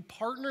me? Would you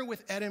partner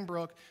with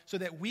Edinbrook so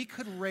that we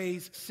could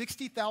raise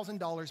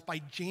 $60,000 by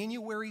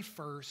January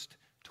 1st,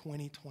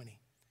 2020?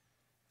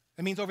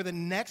 That means over the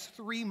next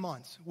 3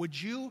 months,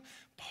 would you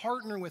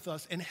partner with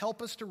us and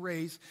help us to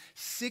raise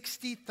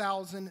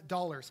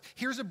 $60,000?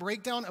 Here's a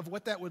breakdown of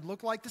what that would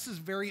look like. This is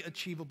very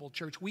achievable,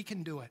 church. We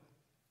can do it.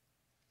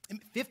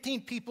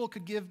 15 people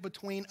could give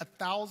between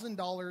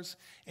 $1,000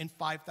 and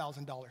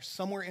 $5,000,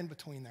 somewhere in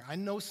between there. I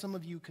know some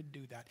of you could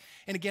do that.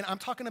 And again, I'm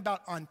talking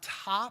about on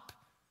top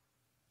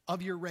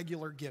of your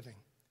regular giving.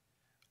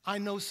 I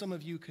know some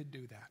of you could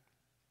do that.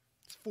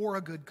 It's for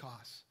a good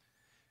cause.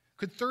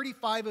 Could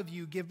 35 of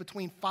you give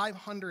between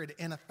 $500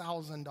 and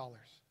 $1,000?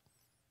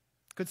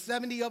 Could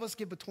 70 of us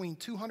give between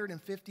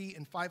 $250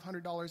 and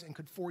 $500? And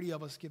could 40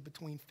 of us give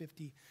between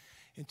 $50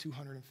 and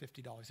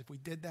 $250? If we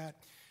did that,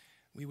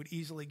 we would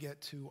easily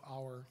get to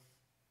our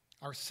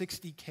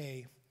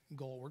 $60K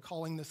goal. We're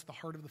calling this the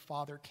Heart of the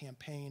Father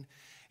campaign,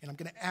 and I'm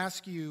going to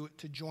ask you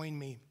to join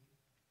me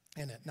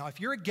in it. Now, if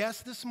you're a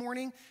guest this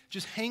morning,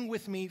 just hang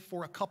with me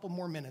for a couple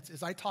more minutes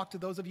as I talk to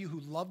those of you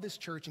who love this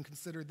church and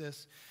consider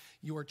this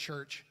your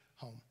church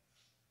home.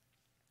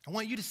 I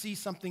want you to see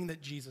something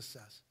that Jesus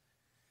says.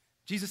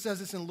 Jesus says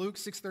this in Luke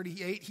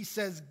 6:38. He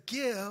says,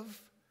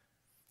 "Give,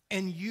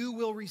 and you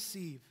will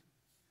receive.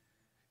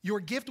 Your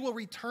gift will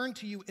return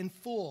to you in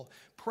full,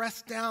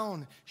 pressed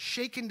down,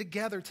 shaken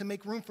together to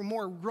make room for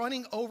more,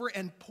 running over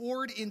and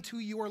poured into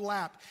your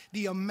lap.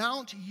 The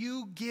amount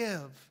you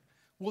give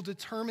will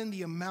determine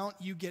the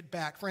amount you get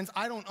back." Friends,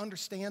 I don't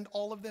understand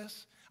all of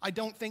this. I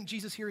don't think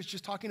Jesus here is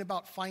just talking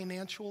about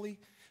financially,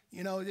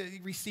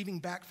 receiving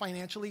back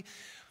financially.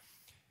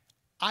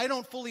 I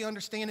don't fully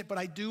understand it, but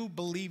I do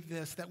believe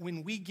this, that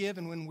when we give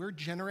and when we're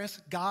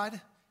generous,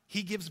 God,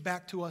 He gives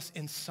back to us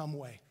in some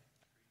way.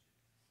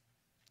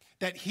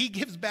 That He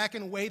gives back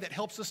in a way that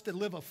helps us to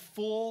live a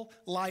full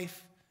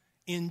life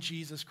in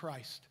Jesus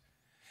Christ.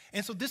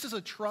 And so this is a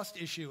trust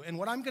issue. And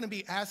what I'm going to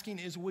be asking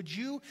is, would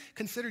you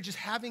consider just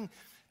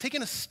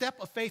taking a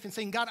step of faith and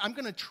saying, God, I'm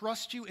going to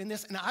trust you in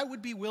this, and I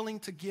would be willing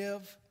to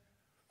give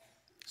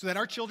so that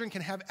our children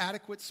can have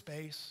adequate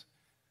space,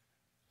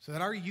 so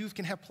that our youth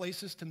can have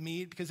places to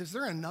meet. Because is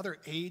there another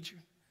age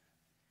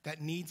that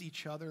needs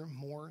each other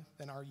more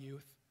than our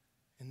youth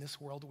in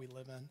this world we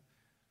live in?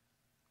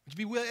 Would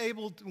you be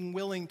able and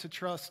willing to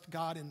trust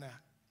God in that?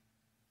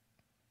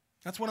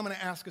 That's what I'm going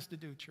to ask us to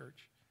do,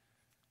 church.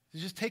 To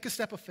just take a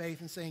step of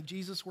faith and saying,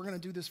 Jesus, we're going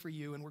to do this for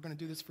you, and we're going to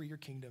do this for your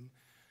kingdom.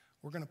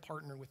 We're going to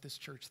partner with this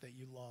church that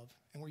you love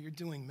and where you're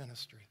doing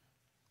ministry.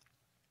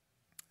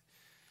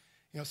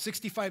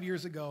 65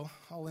 years ago,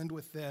 I'll end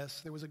with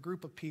this, there was a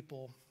group of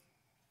people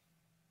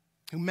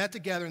who met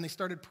together and they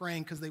started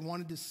praying because they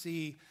wanted to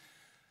see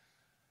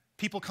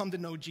people come to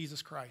know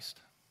Jesus Christ.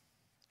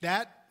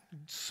 That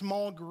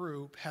small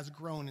group has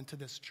grown into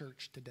this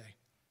church today.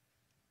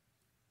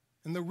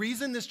 And the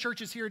reason this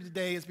church is here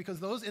today is because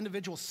those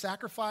individuals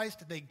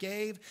sacrificed, they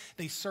gave,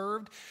 they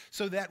served,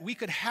 so that we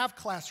could have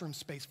classroom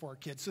space for our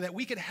kids, so that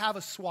we could have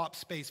a swap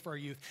space for our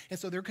youth, and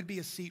so there could be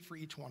a seat for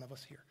each one of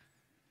us here.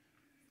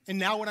 And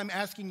now what I'm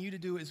asking you to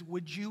do is,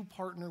 would you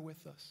partner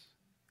with us?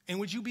 And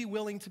would you be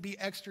willing to be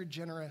extra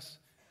generous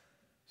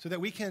so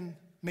that we can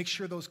make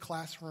sure those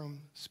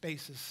classroom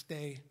spaces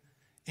stay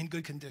in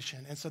good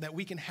condition, and so that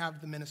we can have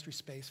the ministry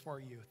space for our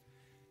youth?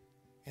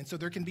 And so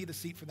there can be the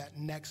seat for that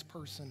next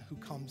person who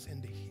comes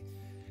into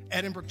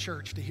Edinbrook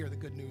Church to hear the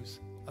good news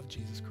of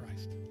Jesus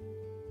Christ.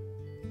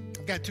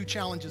 I've got 2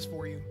 challenges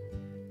for you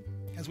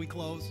as we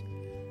close.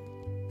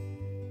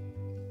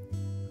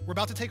 We're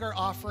about to take our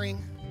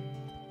offering.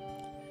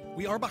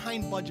 We are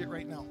behind budget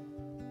right now.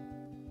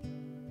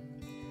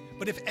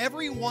 But if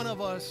every one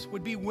of us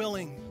would be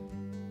willing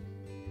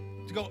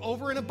to go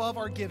over and above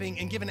our giving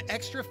and give an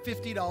extra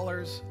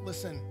 $50,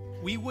 listen,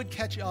 we would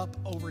catch up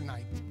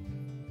overnight.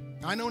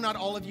 I know not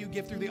all of you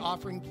give through the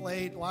offering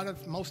plate.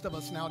 Most of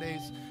us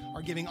nowadays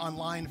are giving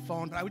online,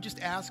 phone, but I would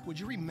just ask, would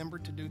you remember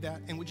to do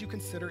that? And would you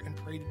consider and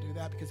pray to do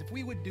that? Because if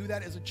we would do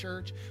that as a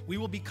church, we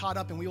will be caught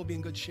up and we will be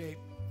in good shape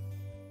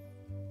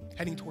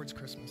heading towards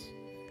Christmas.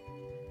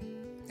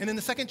 And then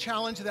the second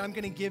challenge that I'm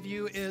going to give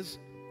you is,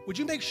 would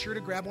you make sure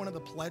to grab one of the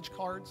pledge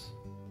cards?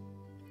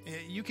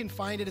 You can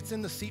find it. It's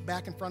in the seat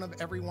back in front of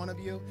every one of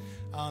you.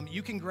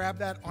 You can grab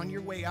that on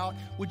your way out.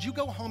 Would you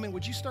go home and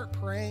would you start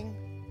praying?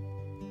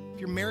 If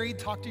you're married,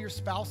 talk to your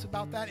spouse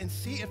about that and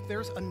see if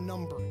there's a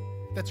number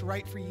that's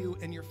right for you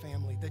and your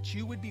family that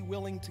you would be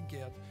willing to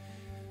give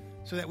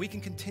so that we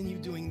can continue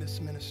doing this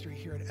ministry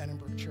here at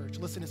Edinburgh Church.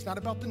 Listen, it's not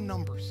about the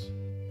numbers.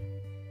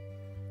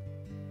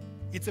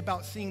 It's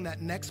about seeing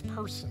that next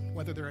person,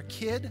 whether they're a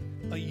kid,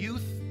 a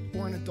youth,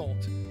 or an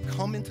adult,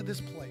 come into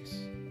this place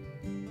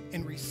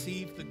and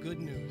receive the good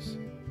news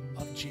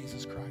of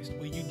Jesus Christ.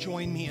 Will you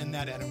join me in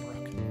that,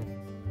 Edinburgh?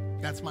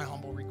 That's my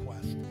humble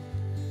request.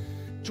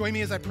 Join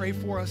me as I pray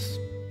for us.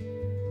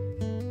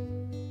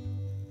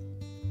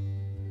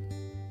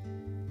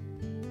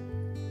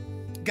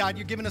 God,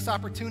 you're giving us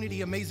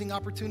opportunity, amazing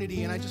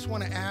opportunity, and I just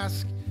want to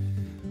ask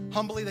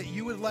humbly that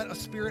you would let a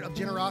spirit of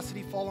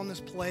generosity fall on this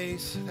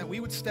place, that we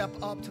would step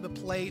up to the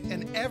plate,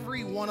 and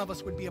every one of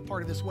us would be a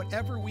part of this,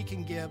 whatever we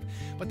can give,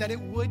 but that it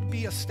would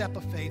be a step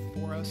of faith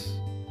for us.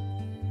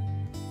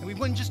 And we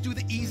wouldn't just do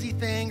the easy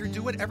thing or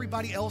do what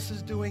everybody else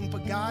is doing,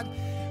 but God,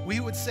 we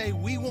would say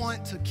we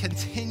want to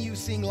continue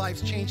seeing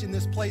lives change in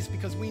this place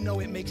because we know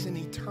it makes an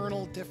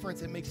eternal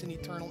difference. It makes an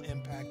eternal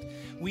impact.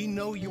 We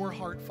know your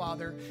heart,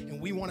 Father,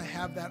 and we want to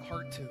have that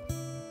heart too.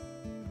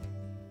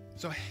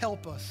 So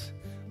help us,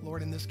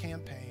 Lord, in this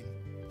campaign.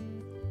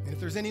 And if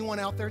there's anyone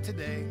out there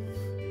today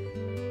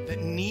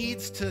that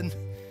needs to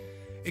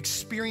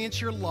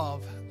experience your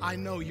love, I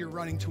know you're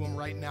running to them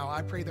right now.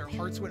 I pray their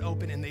hearts would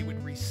open and they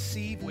would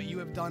receive what you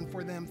have done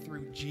for them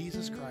through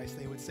Jesus Christ.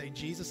 They would say,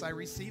 Jesus, I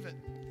receive it.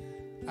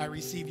 I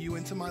receive you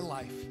into my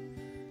life,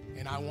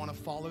 and I want to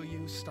follow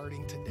you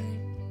starting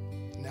today.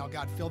 Now,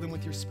 God, fill them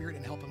with your spirit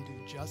and help them do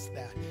just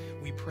that.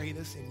 We pray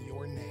this in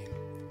your name.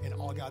 And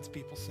all God's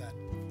people said,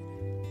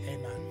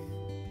 amen.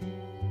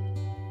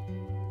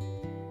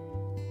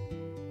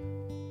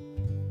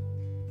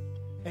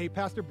 Hey,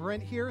 Pastor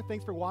Brent here.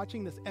 Thanks for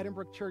watching this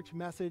Edinburgh Church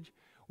message.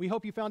 We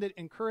hope you found it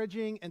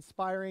encouraging,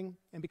 inspiring,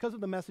 and because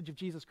of the message of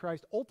Jesus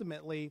Christ,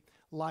 ultimately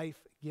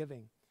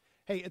life-giving.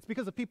 Hey, it's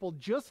because of people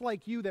just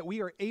like you that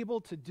we are able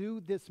to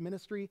do this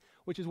ministry,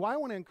 which is why I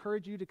want to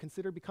encourage you to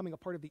consider becoming a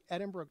part of the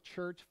Edinburgh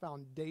Church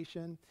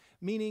Foundation,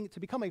 meaning to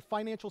become a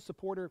financial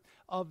supporter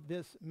of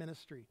this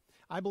ministry.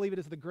 I believe it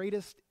is the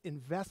greatest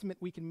investment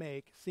we can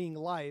make, seeing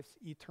lives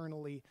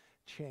eternally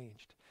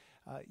changed.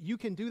 You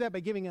can do that by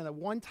giving in a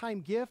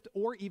one-time gift,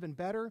 or even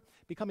better,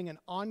 becoming an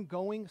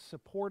ongoing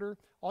supporter.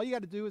 All you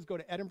got to do is go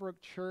to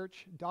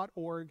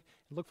edinburghchurch.org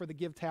and look for the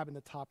Give tab in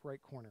the top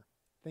right corner.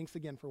 Thanks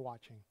again for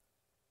watching.